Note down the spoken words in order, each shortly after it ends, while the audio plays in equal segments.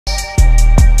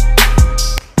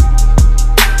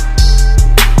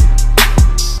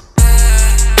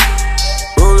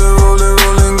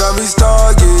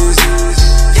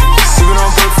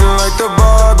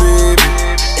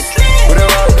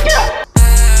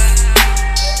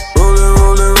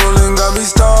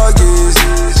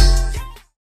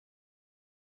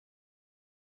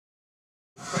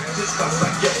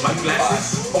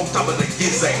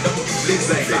This ain't no,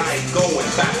 I ain't going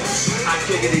backwards. I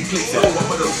click it, click slow, I'm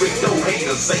gonna freak no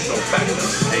haters, ain't no factor.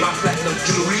 My platinum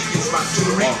jewelry is my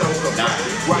jewelry, don't look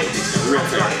right. Get real,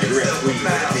 squeeze.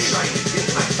 Get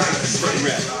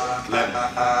real. 11. 12.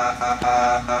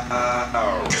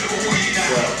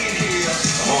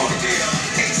 Come on.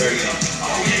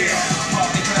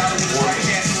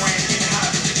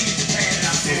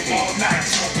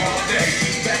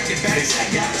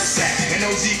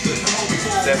 13.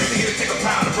 17.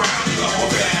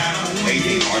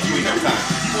 18. Hard squeeze every time.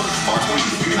 Hard squeeze.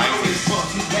 19.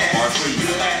 Hard squeeze.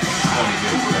 20.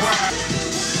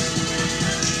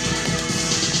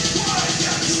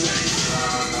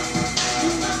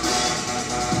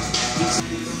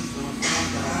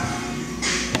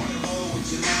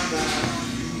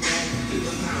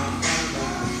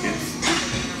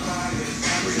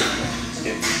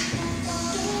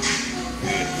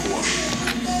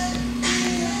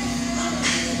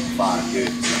 Good.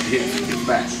 Hit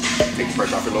back. Take the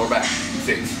pressure off your lower back.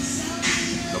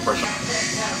 6. No pressure.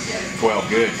 12.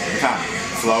 Good. Every time.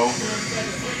 Slow.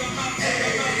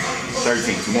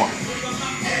 13. 2 more.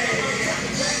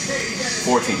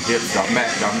 14. Hips. Drop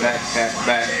back. Drop back.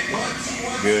 Back.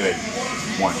 Good.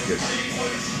 1. Good.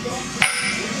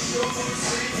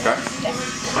 Okay?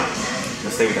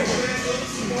 Let's stay with that one.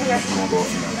 We're going to go up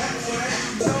from there.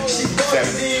 7.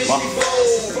 Come on.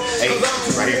 8.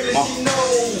 Right here. Come on.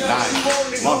 9.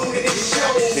 Come on. 10.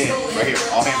 Right here.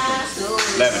 All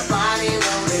hamstrings. 11. 12.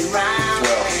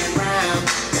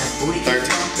 13.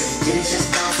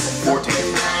 14.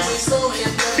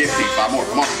 15. 5 more.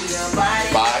 Come on.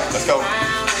 5. Let's go.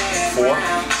 4.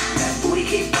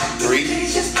 3. 10.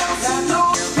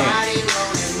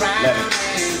 11.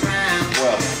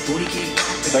 12.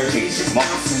 13. Come on.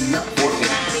 14.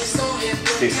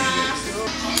 15.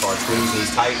 Hard squeeze,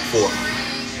 knees tight. 4.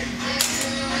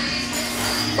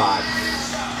 5.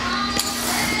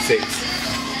 6.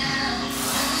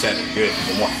 7. Good.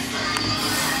 1 more.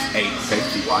 8. Okay.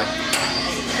 Feet wide.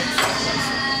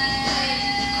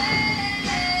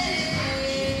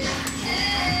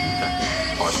 Okay.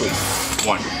 Hard squeeze.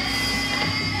 1.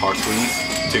 Hard squeeze.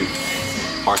 2.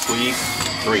 Hard squeeze.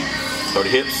 3. Throw the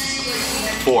hips.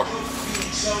 4.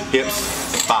 Hips.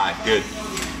 5. Good.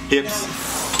 Hips.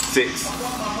 6.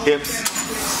 Hips.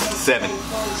 7.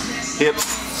 Hips.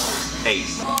 8.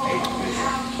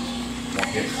 1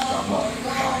 hip. Drop them off.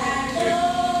 9. Good.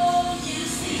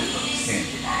 10.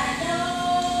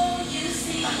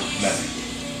 11.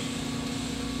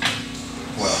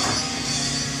 12.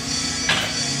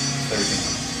 13.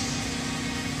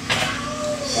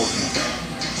 14.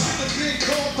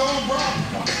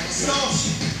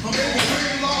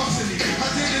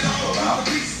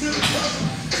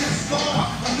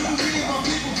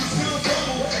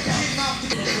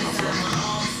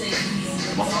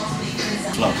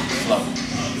 1. Slow.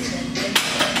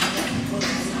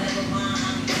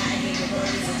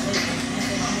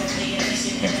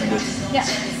 Yeah.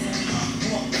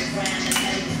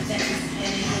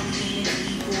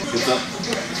 Hips up.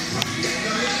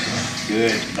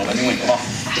 Good. Don't let me win. Come on.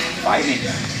 Fight me.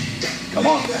 Come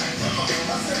on.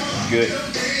 Good.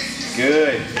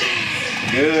 Good.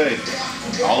 Good.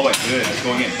 All the way. Good. Let's go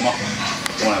again. Come on.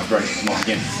 Come on, that was great. Come on,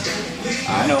 again.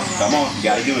 I know. Come on. You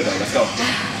gotta do it though. Let's go.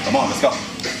 Come on, let's go.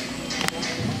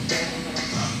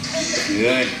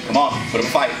 Good. Come on. Put up a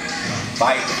fight.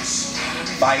 Fight.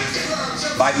 Fight.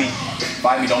 Fight me.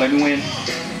 Fight me. Don't let me win.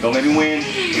 Don't let me win.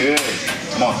 Good.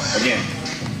 Come on. Again.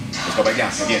 Let's go back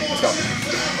down. Again. Let's go.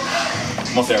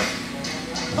 Come on, Sarah.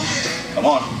 Come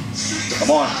on.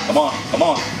 Come on. Come on. Come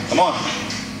on. Come on.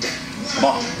 Come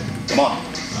on. Come on.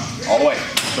 All the way.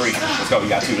 3. Let's go. You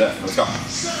got 2 left. Let's go.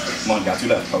 Come on. You got 2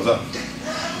 left. Close up.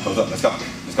 Close up. Let's go.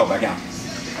 Let's go. Back down.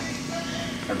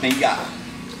 Everything you got.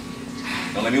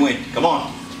 Don't let me win. Come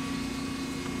on.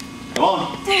 Come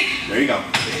on. There you go. All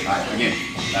right. Again.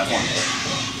 Last one.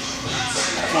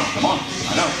 Last one. Come on.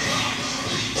 I know.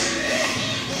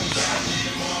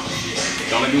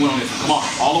 Don't let me win on this one. Come on.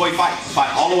 All the way. Fight.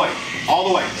 Fight. All the way. All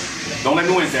the way. Don't let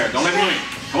me win, Sarah. Don't let me win.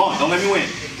 Come on. Don't let me win.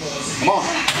 Come on.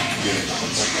 Good.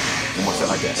 One more set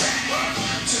like that.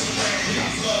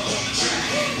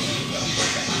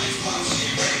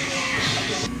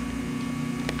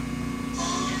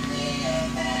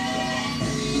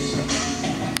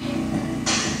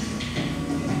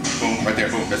 Boom. Right there.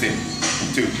 Boom. That's it.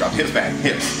 2. Drop hips back.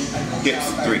 Hips. Hips.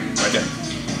 3. Right there.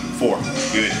 4.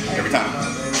 Good. Every time.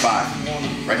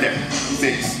 5. Right there.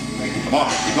 6. Come on.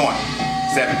 Keep going.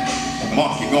 7. Come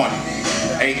on. Keep going.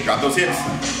 8. Drop those hips.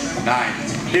 9.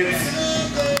 Hips.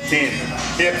 10.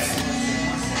 Hips.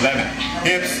 11.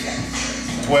 Hips.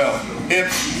 12.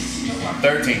 Hips.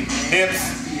 13. Hips.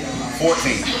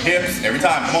 14. Hips every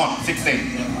time. Come on.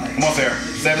 16. Come on, Sarah.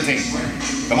 17.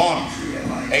 Come on.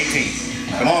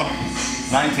 18. Come on.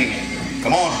 19.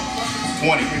 Come on.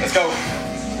 20. Let's go.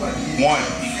 1.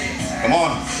 Come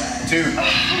on. 2.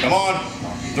 Come on.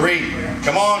 3.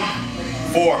 Come on.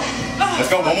 4. Let's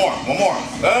go. One more. One more.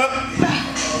 Up.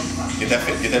 Get that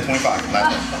fit. Get that 25. Last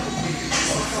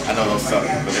one. I know those suck,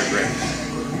 but they're great.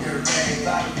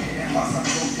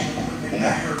 One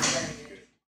more.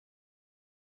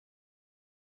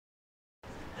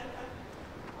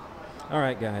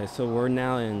 Alright guys, so we're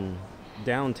now in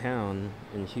downtown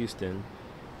in Houston.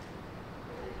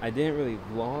 I didn't really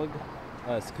vlog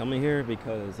us coming here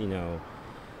because, you know,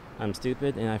 I'm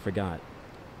stupid and I forgot.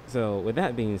 So with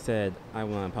that being said, I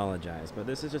want to apologize, but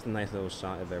this is just a nice little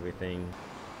shot of everything.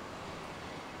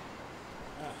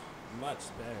 Much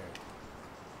better.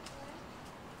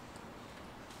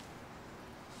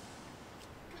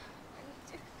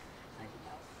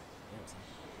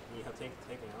 You have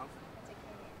taken off?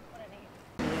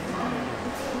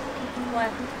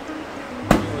 What?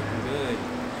 You're looking good.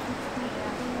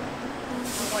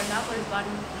 I worked out for his body.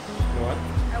 What?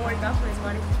 I worked out for his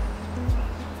body.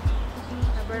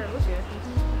 I better look good.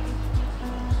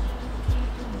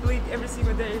 Bleed every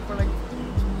single day for like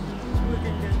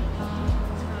looking good.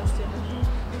 Kind of stupid.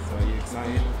 So are you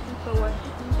excited? For what?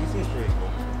 He seems pretty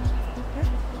cool.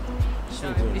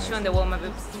 You're showing the wall my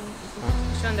boobs. Huh?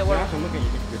 Showing the Well, wall. I can look at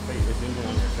your face. It's in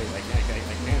on your face. I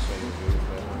can't show you the boobs,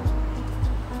 but I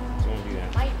won't do that.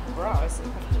 My bra is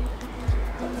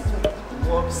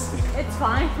Whoops. It's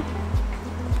fine.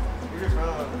 Your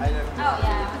phone. I never. Oh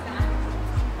yeah, I was gonna.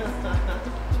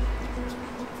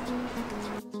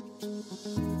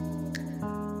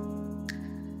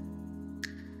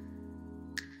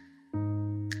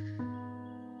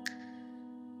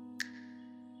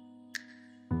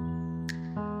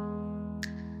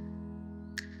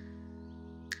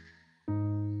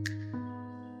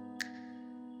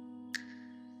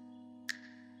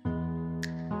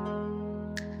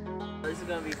 This is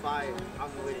gonna be fire. I'm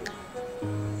with it.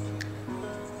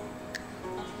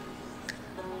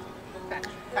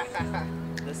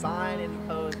 The sign and the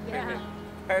pose. Yeah.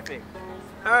 Perfect.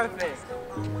 Perfect.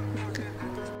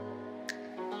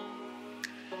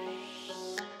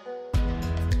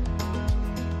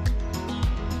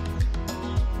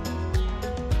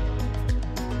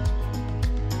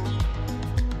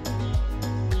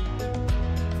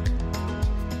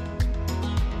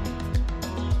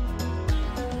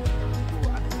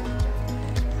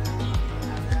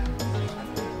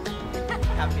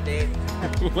 Happy day.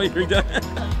 Wait, you're done?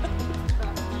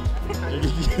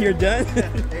 You're done?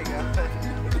 There you go.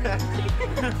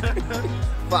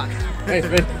 Fuck. Thanks,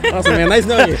 man. Awesome, man. Nice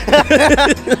knowing you.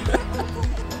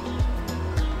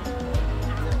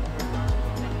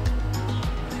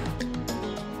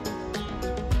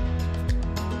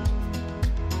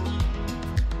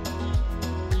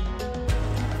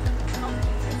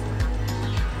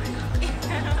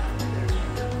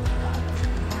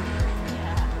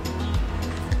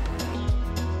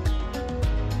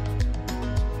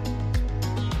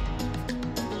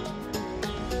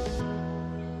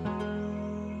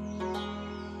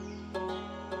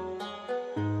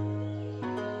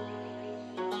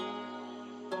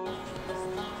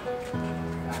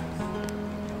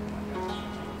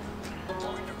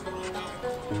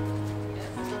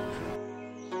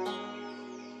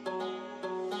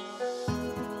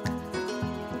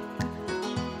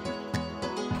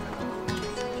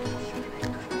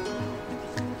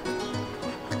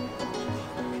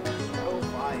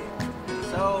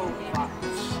 So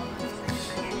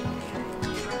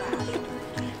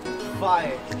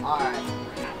fire. Alright.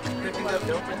 Picking up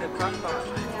dope in the crock pot.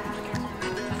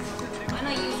 I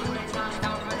know you use it, but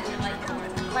don't run it like.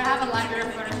 But I have a library of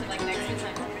Photoshop.